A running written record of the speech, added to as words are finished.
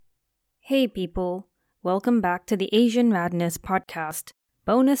Hey people, welcome back to the Asian Madness podcast,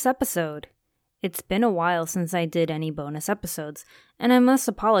 bonus episode. It's been a while since I did any bonus episodes, and I must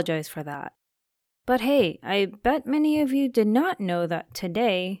apologize for that. But hey, I bet many of you did not know that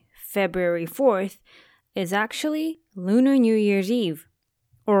today, February 4th, is actually Lunar New Year's Eve,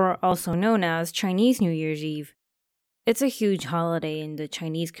 or also known as Chinese New Year's Eve. It's a huge holiday in the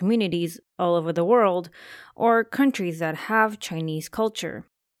Chinese communities all over the world, or countries that have Chinese culture.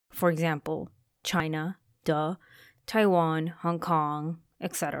 For example, China, Taiwan, Hong Kong,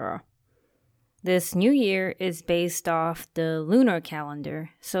 etc. This new year is based off the lunar calendar,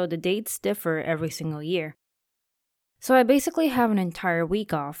 so the dates differ every single year. So I basically have an entire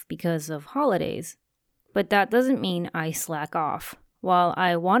week off because of holidays. But that doesn't mean I slack off. While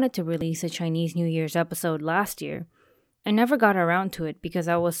I wanted to release a Chinese New Year's episode last year, I never got around to it because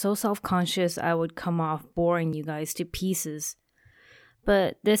I was so self-conscious I would come off boring you guys to pieces.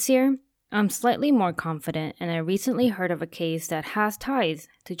 But this year, I'm slightly more confident, and I recently heard of a case that has ties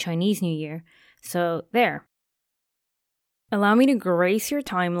to Chinese New Year, so there. Allow me to grace your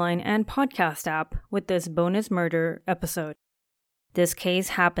timeline and podcast app with this bonus murder episode. This case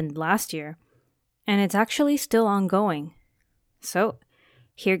happened last year, and it's actually still ongoing. So,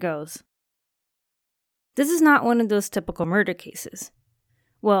 here goes. This is not one of those typical murder cases.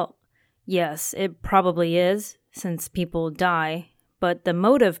 Well, yes, it probably is, since people die, but the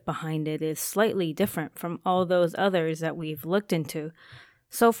motive behind it is slightly different from all those others that we've looked into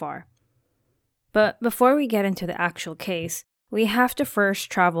so far. But before we get into the actual case, we have to first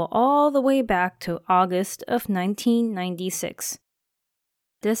travel all the way back to August of 1996.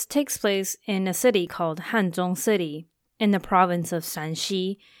 This takes place in a city called Hanzhong City in the province of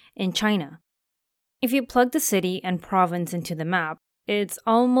Shanxi in China. If you plug the city and province into the map, it's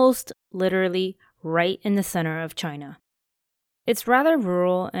almost literally right in the center of China. It's rather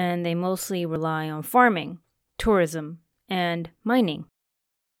rural, and they mostly rely on farming, tourism, and mining.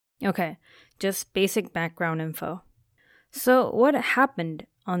 Okay, just basic background info. So what happened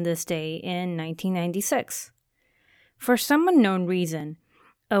on this day in 1996? For some unknown reason,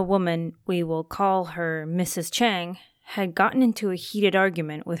 a woman, we will call her Mrs. Chang, had gotten into a heated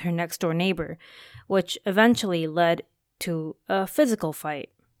argument with her next-door neighbor, which eventually led to a physical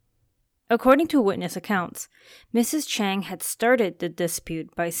fight. According to witness accounts, Mrs. Chang had started the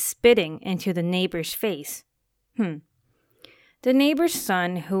dispute by spitting into the neighbor's face. The neighbor's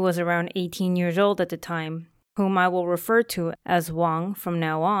son, who was around 18 years old at the time, whom I will refer to as Wang from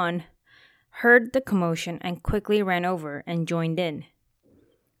now on, heard the commotion and quickly ran over and joined in.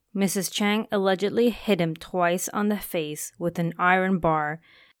 Mrs. Chang allegedly hit him twice on the face with an iron bar,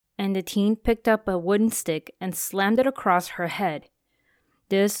 and the teen picked up a wooden stick and slammed it across her head.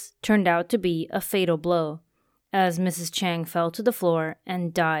 This turned out to be a fatal blow, as Mrs. Chang fell to the floor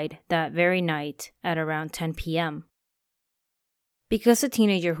and died that very night at around 10 p.m. Because the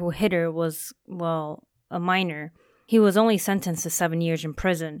teenager who hit her was, a minor, he was only sentenced to 7 years in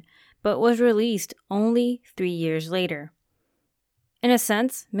prison, but was released only 3 years later. In a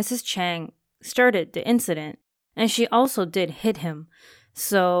sense, Mrs. Chang started the incident, and she also did hit him,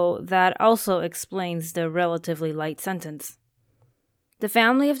 so that also explains the relatively light sentence. The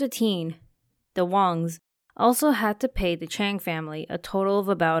family of the teen, the Wangs, also had to pay the Chang family a total of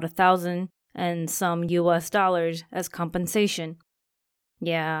about $1,000 and some US dollars as compensation.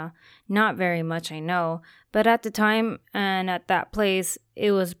 Yeah, not very much, I know, but at the time and at that place,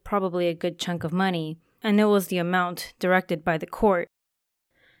 it was probably a good chunk of money, and it was the amount directed by the court.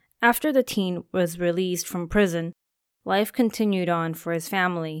 After the teen was released from prison, life continued on for his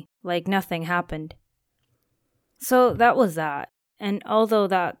family, like nothing happened. So that was that. And although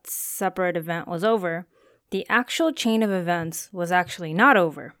that separate event was over, the actual chain of events was actually not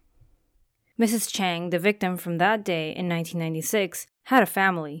over. Mrs. Chang, the victim from that day in 1996, had a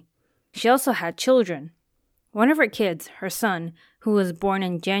family. She also had children. One of her kids, her son, who was born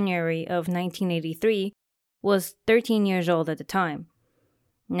in January of 1983, was 13 years old at the time.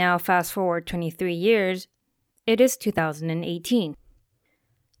 Now fast forward 23 years, it is 2018.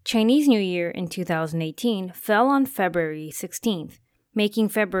 Chinese New Year in 2018 fell on February 16th, making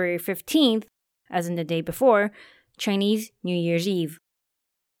February 15th, as in the day before, Chinese New Year's Eve.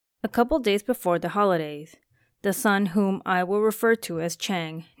 A couple days before the holidays, the son whom I will refer to as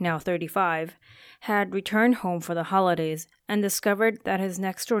Chang, now 35, had returned home for the holidays and discovered that his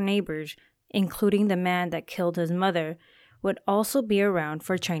next-door neighbors, including the man that killed his mother, would also be around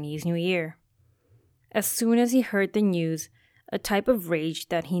for Chinese New Year. As soon as he heard the news, a type of rage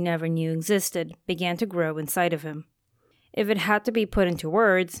that he never knew existed began to grow inside of him. If it had to be put into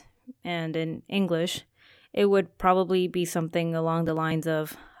words, and in English, it would probably be something along the lines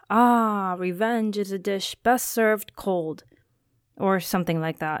of, revenge is a dish best served cold, or something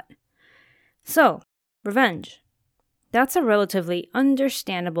like that. So, revenge. That's a relatively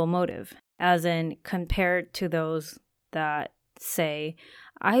understandable motive, as in compared to those that say,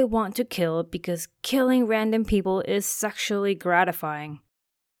 I want to kill because killing random people is sexually gratifying.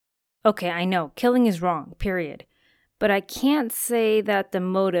 Okay, I know, killing is wrong, period. But I can't say that the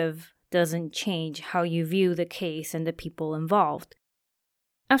motive doesn't change how you view the case and the people involved.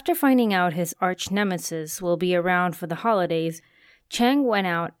 After finding out his arch-nemesis will be around for the holidays, Chang went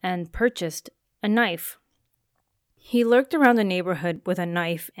out and purchased a knife. He lurked around the neighborhood with a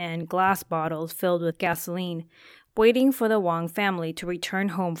knife and glass bottles filled with gasoline, waiting for the Wang family to return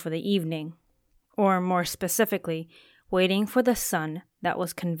home for the evening. Or more specifically, waiting for the son that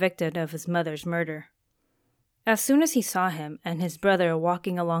was convicted of his mother's murder. As soon as he saw him and his brother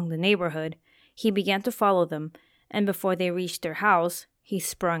walking along the neighborhood, he began to follow them, and before they reached their house, he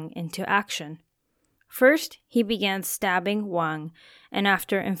sprung into action. First, he began stabbing Wang, and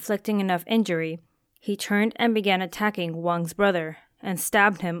after inflicting enough injury, he turned and began attacking Wang's brother and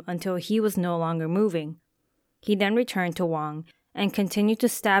stabbed him until he was no longer moving. He then returned to Wang and continued to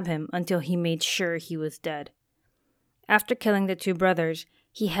stab him until he made sure he was dead. After killing the two brothers,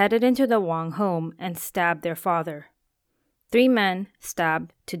 he headed into the Wang home and stabbed their father. 3 men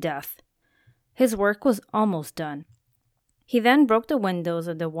stabbed to death. His work was almost done. He then broke the windows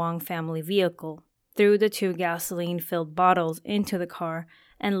of the Wang family vehicle, threw the 2 gasoline-filled bottles into the car,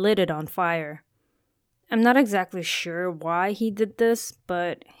 and lit it on fire. I'm not exactly sure why he did this,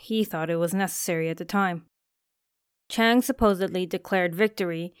 but he thought it was necessary at the time. Chang supposedly declared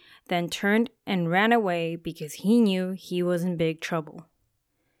victory, then turned and ran away because he knew he was in big trouble.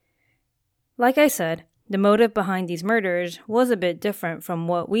 Like I said, the motive behind these murders was a bit different from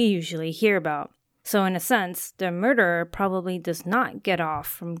what we usually hear about, so in a sense, the murderer probably does not get off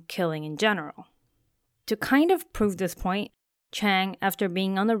from killing in general. To kind of prove this point, Chang, after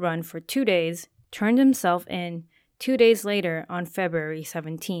being on the run for 2 days, turned himself in 2 days later on February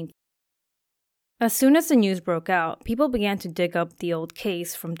 17th. As soon as the news broke out, people began to dig up the old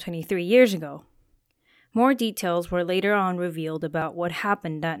case from 23 years ago. More details were later on revealed about what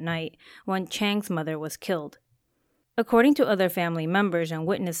happened that night when Chang's mother was killed. According to other family members and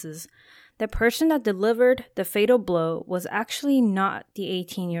witnesses, the person that delivered the fatal blow was actually not the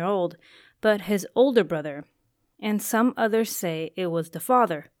 18-year-old, but his older brother, and some others say it was the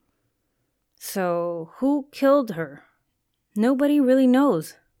father. So, who killed her? Nobody really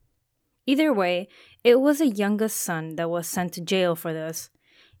knows. Either way, it was a youngest son that was sent to jail for this,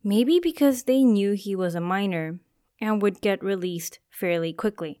 maybe because they knew he was a minor and would get released fairly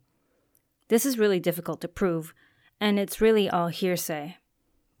quickly. This is really difficult to prove, and it's really all hearsay.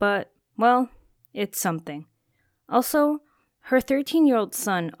 But, well, it's something. Also, her 13-year-old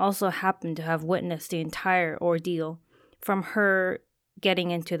son also happened to have witnessed the entire ordeal, from her getting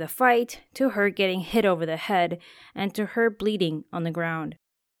into the fight, to her getting hit over the head, and to her bleeding on the ground.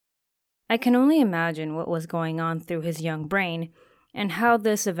 I can only imagine what was going on through his young brain, and how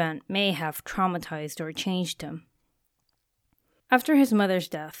this event may have traumatized or changed him. After his mother's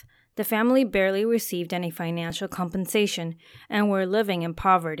death, the family barely received any financial compensation and were living in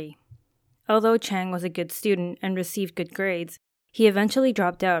poverty. Although Chang was a good student and received good grades, he eventually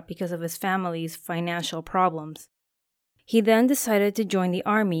dropped out because of his family's financial problems. He then decided to join the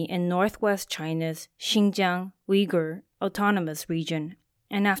army in northwest China's Xinjiang Uyghur Autonomous Region,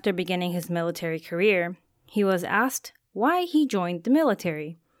 and after beginning his military career, he was asked why he joined the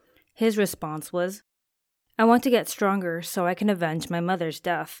military. His response was, "I want to get stronger so I can avenge my mother's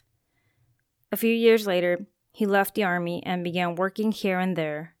death." A few years later, he left the army and began working here and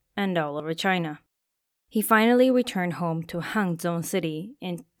there and all over China. He finally returned home to Hangzhou City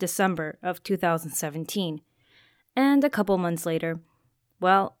in December of 2017, and a couple months later,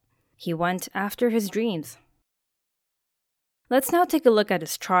 well, he went after his dreams. Let's now take a look at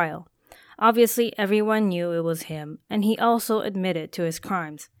his trial. Obviously, everyone knew it was him, and he also admitted to his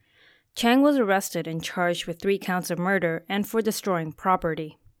crimes. Chang was arrested and charged with 3 counts of murder and for destroying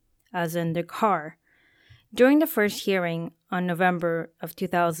property, as in the car. During the first hearing on November of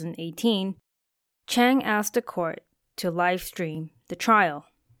 2018, Chang asked the court to live stream the trial,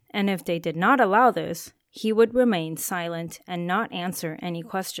 and if they did not allow this, he would remain silent and not answer any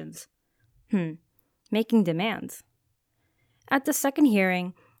questions. Making demands. At the second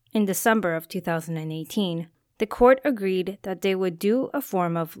hearing, in December of 2018, the court agreed that they would do a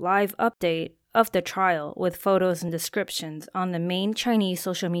form of live update of the trial with photos and descriptions on the main Chinese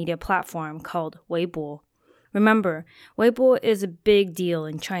social media platform called Weibo. Remember, Weibo is a big deal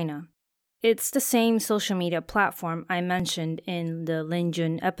in China. It's the same social media platform I mentioned in the Lin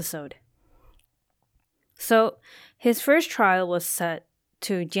Jun episode. So, his first trial was set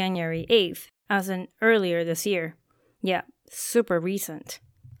to January 8th, as in earlier this year. Yeah, super recent.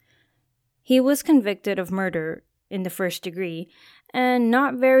 He was convicted of murder in the first degree, and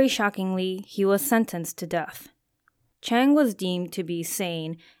not very shockingly, he was sentenced to death. Chang was deemed to be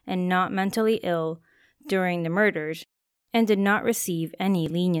sane and not mentally ill during the murders, and did not receive any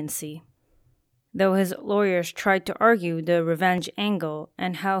leniency. Though his lawyers tried to argue the revenge angle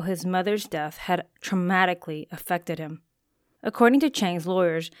and how his mother's death had traumatically affected him. According to Chang's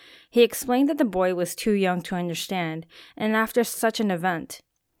lawyers, he explained that the boy was too young to understand, and after such an event,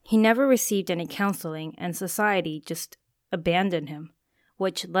 he never received any counseling and society just abandoned him,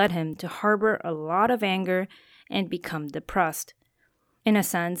 which led him to harbor a lot of anger and become depressed. In a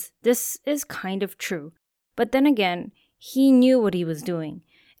sense, this is kind of true, but then again, he knew what he was doing.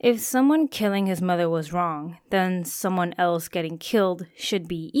 If someone killing his mother was wrong, then someone else getting killed should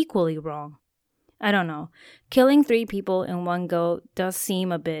be equally wrong. I don't know. Killing 3 people in one go does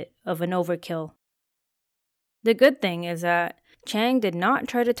seem a bit of an overkill. The good thing is that Chang did not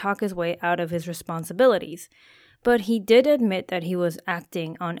try to talk his way out of his responsibilities, but he did admit that he was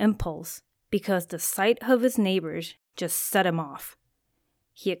acting on impulse because the sight of his neighbors just set him off.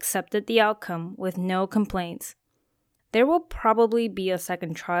 He accepted the outcome with no complaints. There will probably be a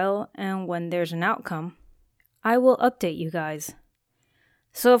second trial, and when there's an outcome, I will update you guys.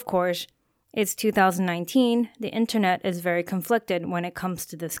 So of course, it's 2019, the internet is very conflicted when it comes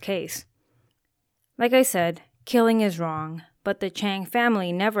to this case. Like I said, killing is wrong, but the Chang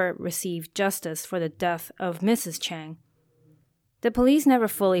family never received justice for the death of Mrs. Chang. The police never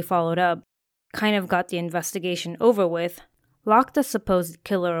fully followed up, kind of got the investigation over with, locked the supposed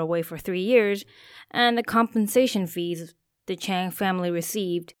killer away for 3 years, and the compensation fees the Chang family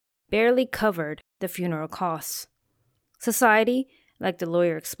received barely covered the funeral costs. Society, like the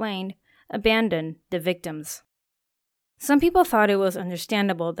lawyer explained, abandoned the victims. Some people thought it was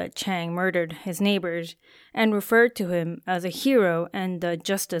understandable that Chang murdered his neighbors and referred to him as a hero and a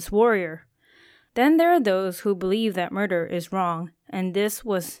justice warrior. Then there are those who believe that murder is wrong and this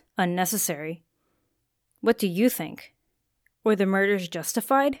was unnecessary. What do you think? Were the murders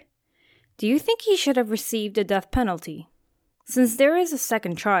justified? Do you think he should have received a death penalty? Since there is a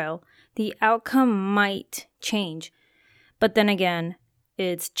second trial, the outcome might change. But then again,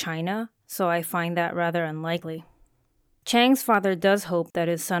 it's China, so I find that rather unlikely. Chang's father does hope that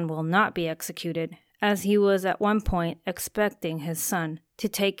his son will not be executed, as he was at one point expecting his son to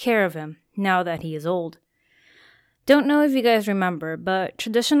take care of him now that he is old. Don't know if you guys remember, but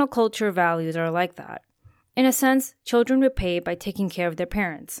traditional culture values are like that. In a sense, children repay by taking care of their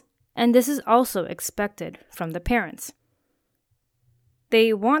parents, and this is also expected from the parents.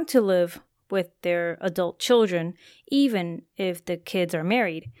 They want to live with their adult children, even if the kids are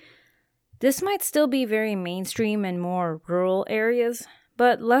married. This might still be very mainstream in more rural areas,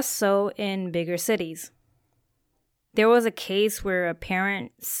 but less so in bigger cities. There was a case where a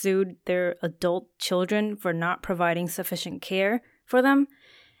parent sued their adult children for not providing sufficient care for them.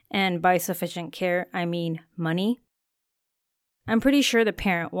 And by sufficient care, I mean money. I'm pretty sure the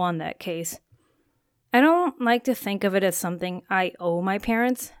parent won that case. I don't like to think of it as something I owe my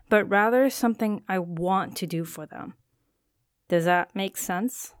parents, but rather something I want to do for them. Does that make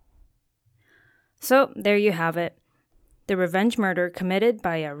sense? So, there you have it. The revenge murder committed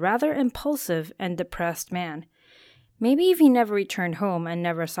by a rather impulsive and depressed man. Maybe if he never returned home and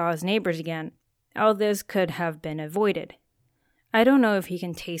never saw his neighbors again, all this could have been avoided. I don't know if he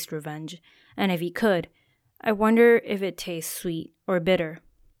can taste revenge, and if he could, I wonder if it tastes sweet or bitter.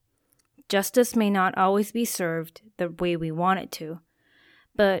 Justice may not always be served the way we want it to,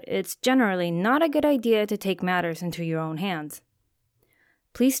 but it's generally not a good idea to take matters into your own hands.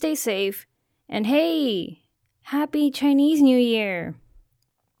 Please stay safe, and hey, Happy Chinese New Year!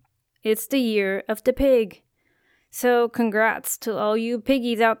 It's the year of the pig, so congrats to all you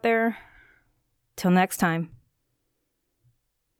piggies out there. Till next time.